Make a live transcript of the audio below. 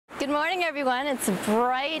Good morning, everyone. It's a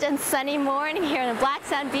bright and sunny morning here on the black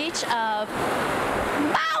sand beach of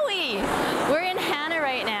Maui. We're in Hana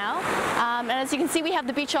right now, and as you can see, we have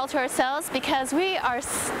the beach all to ourselves because we are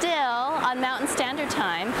still on Mountain Standard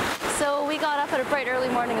Time. So we got up at a bright early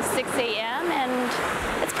morning of 6 a.m. and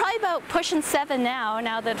it's probably about pushing 7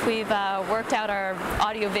 now that we've worked out our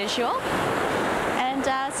audio visual. And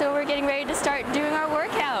so we're getting ready to start doing our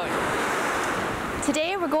workout.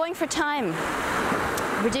 Today we're going for time.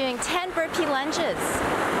 We're doing 10 burpee lunges,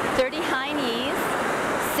 30 high knees,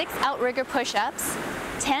 6 outrigger push-ups,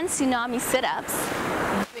 10 tsunami sit-ups.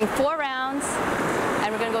 We're doing 4 rounds,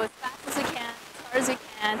 and we're going to go as fast as we can, as hard as we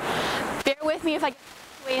can. Bear with me if I get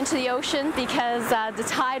way into the ocean because the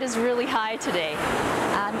tide is really high today.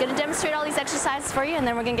 I'm going to demonstrate all these exercises for you, and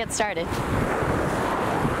then we're going to get started.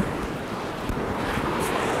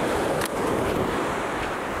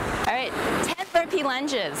 All right, 10 burpee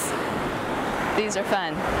lunges. These are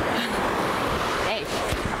fun. Okay,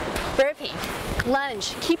 burpee,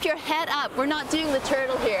 lunge, keep your head up. We're not doing the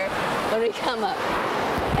turtle here when we come up.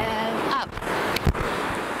 And up.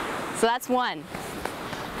 So that's 1.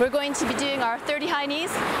 We're going to be doing our 30 high knees.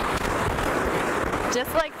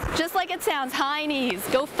 Just like it sounds, high knees.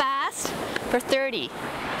 Go fast for 30.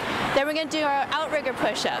 Then we're going to do our outrigger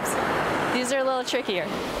push-ups. These are a little trickier.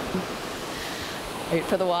 Wait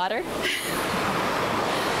for the water.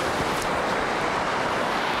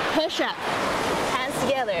 Push up, hands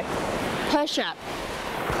together, push up,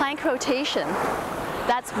 plank rotation,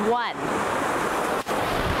 that's 1.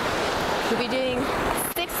 We'll be doing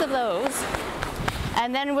 6 of those,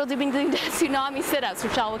 and then we'll be doing the tsunami sit-ups,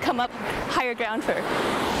 which I will come up higher ground for.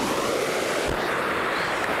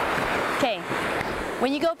 Okay,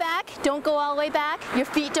 when you go back, don't go all the way back, your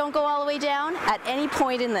feet don't go all the way down at any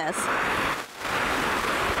point in this.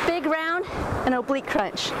 Big round and oblique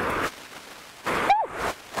crunch.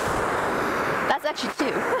 That's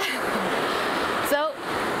actually 2. So,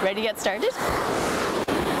 ready to get started?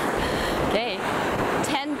 Okay,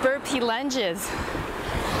 10 burpee lunges.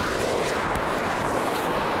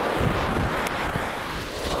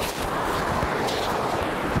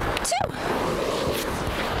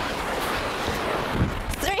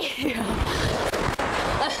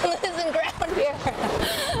 I'm losing ground here.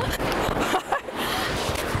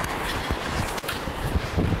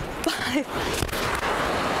 5.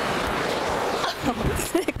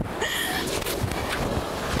 6,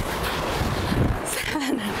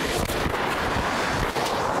 7,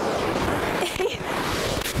 8,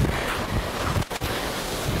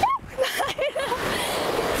 9,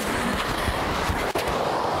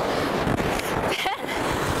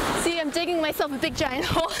 10. See, I'm digging myself a big giant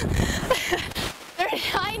hole. 30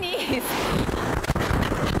 high knees.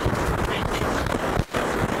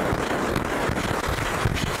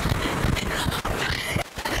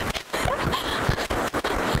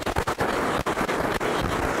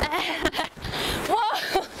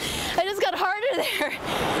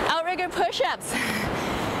 Outrigger push-ups.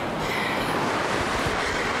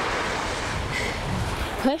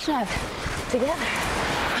 Push up together.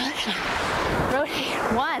 Push up. Rotate.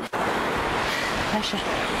 1. Push up.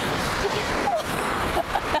 Together.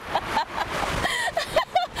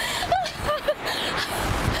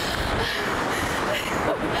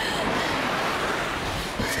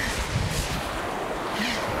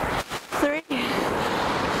 3.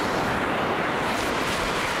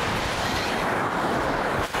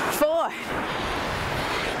 4.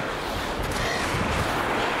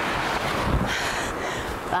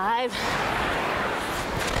 5.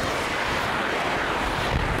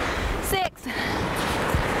 6.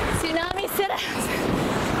 Tsunami sit-ups.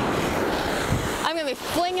 I'm gonna be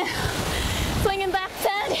flinging back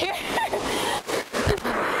sand here. Ready?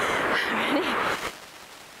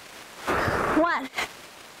 1,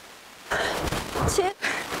 2,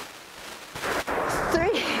 3.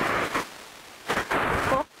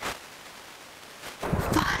 4,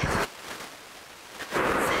 5,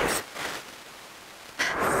 6,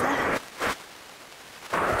 7,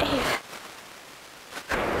 8,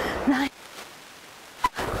 9,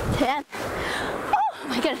 10. Oh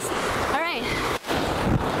my goodness. All right.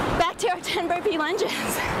 Back to our 10 burpee lunges.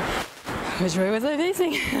 Which way was I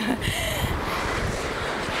facing?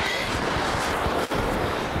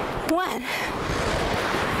 1,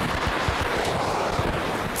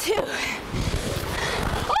 2.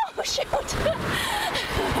 Oh shoot.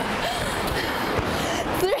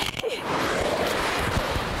 3,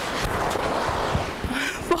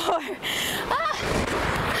 4,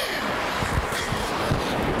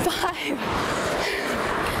 5,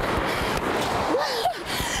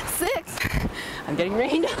 6. I'm getting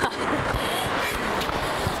rained on.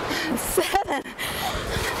 7,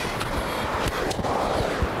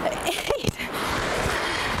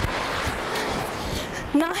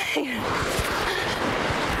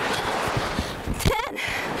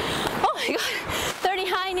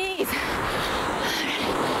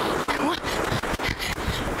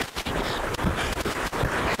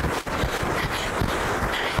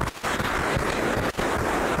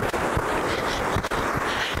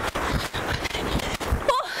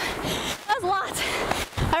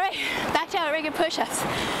 push-ups.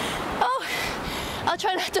 Oh, I'll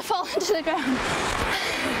try not to fall into the ground.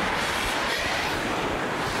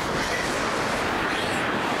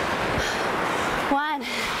 1,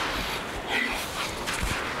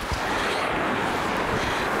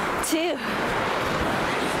 2,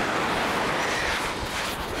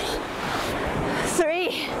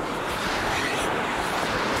 3,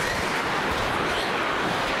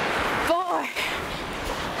 4,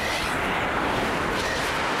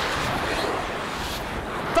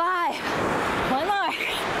 5. One more.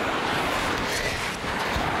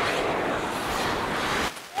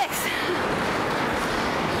 6.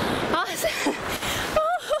 Awesome.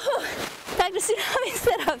 Oh, practicing having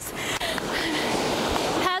sit-ups.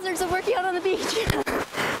 Hazards of working out on the beach.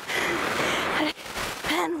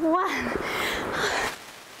 And 1,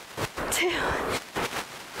 2,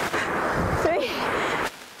 3,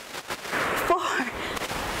 4,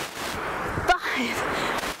 5,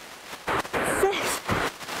 6,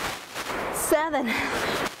 7,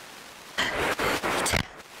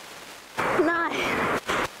 9.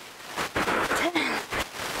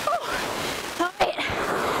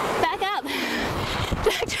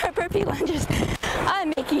 Burpee lunges. I'm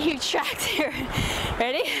making huge tracks here.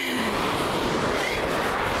 Ready?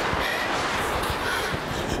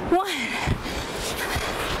 1,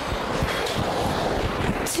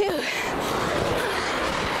 2,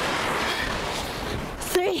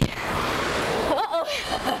 3. Uh-oh.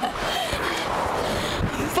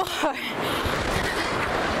 4,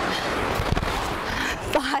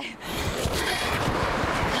 5,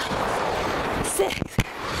 6,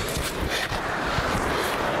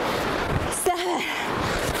 7,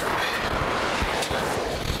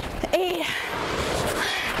 8.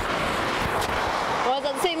 Oh, is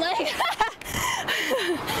that the same leg?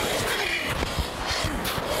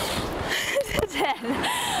 10.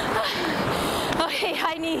 Okay,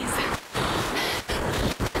 high knees.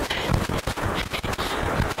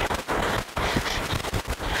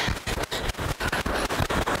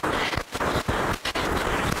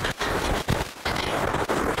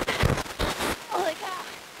 Holy cow.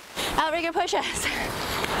 Outrigger push-ups.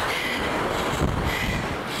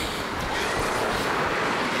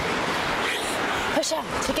 Push up,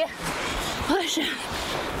 take it. Push up.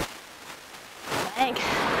 Plank.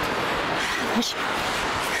 Push.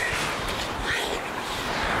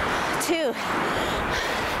 2.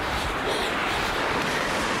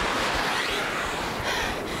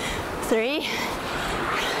 3.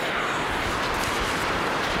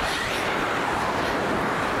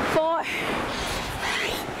 4.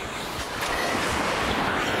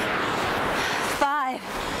 5.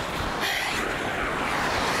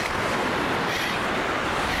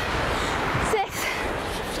 6.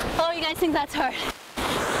 Oh, you guys think that's hard?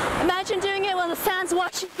 Imagine doing it while the sand's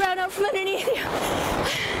washing the ground out from underneath you.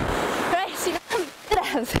 Right, so you got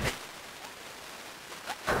sit-ups.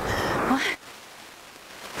 1,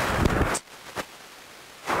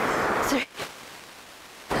 2, 3,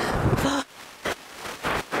 4,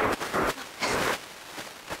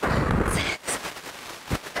 6,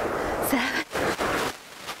 7,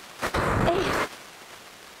 8,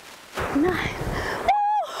 9.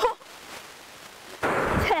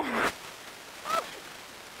 10.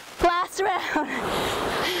 Last round.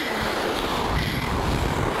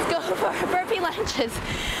 Let's go for burpee lunges.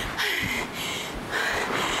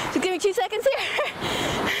 Just give me 2 seconds here.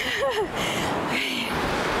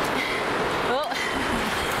 Oh.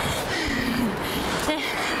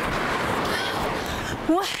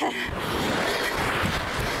 1,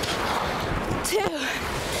 2.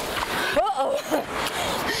 Uh-oh.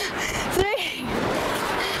 3,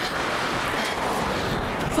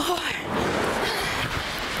 4,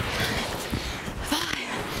 5,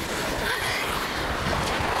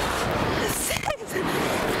 6, 7,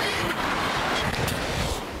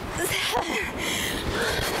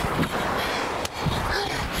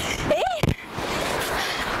 8,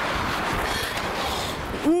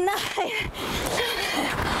 9,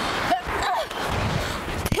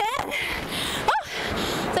 10. Oh,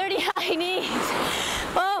 30 high knees.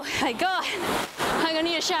 Oh my God. I'm gonna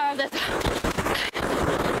need a shower of this.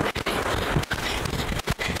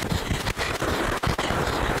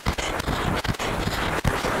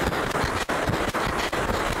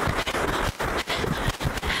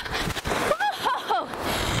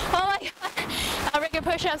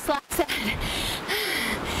 Push-ups last set.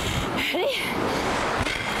 Ready?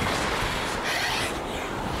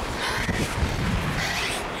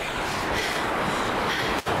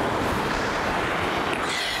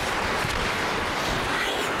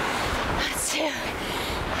 That's 2.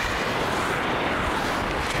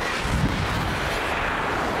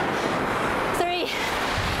 3,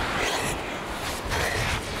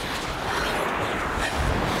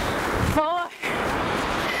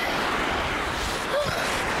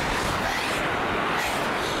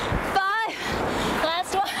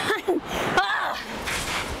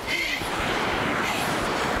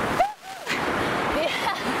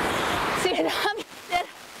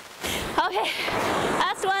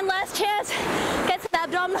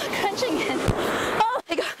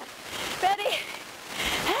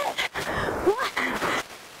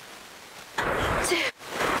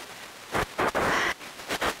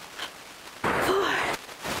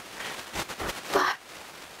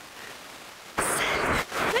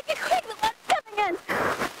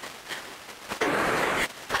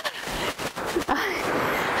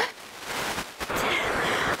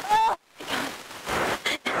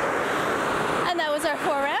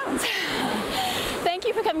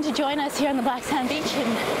 coming to join us here on the Black Sand Beach in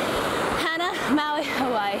Hana, Maui,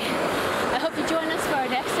 Hawaii. I hope you join us for our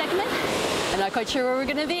next segment. I'm not quite sure where we're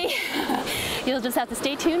going to be. You'll just have to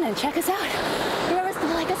stay tuned and check us out. Remember to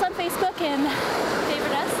like us on Facebook and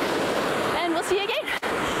favorite us, and we'll see you again.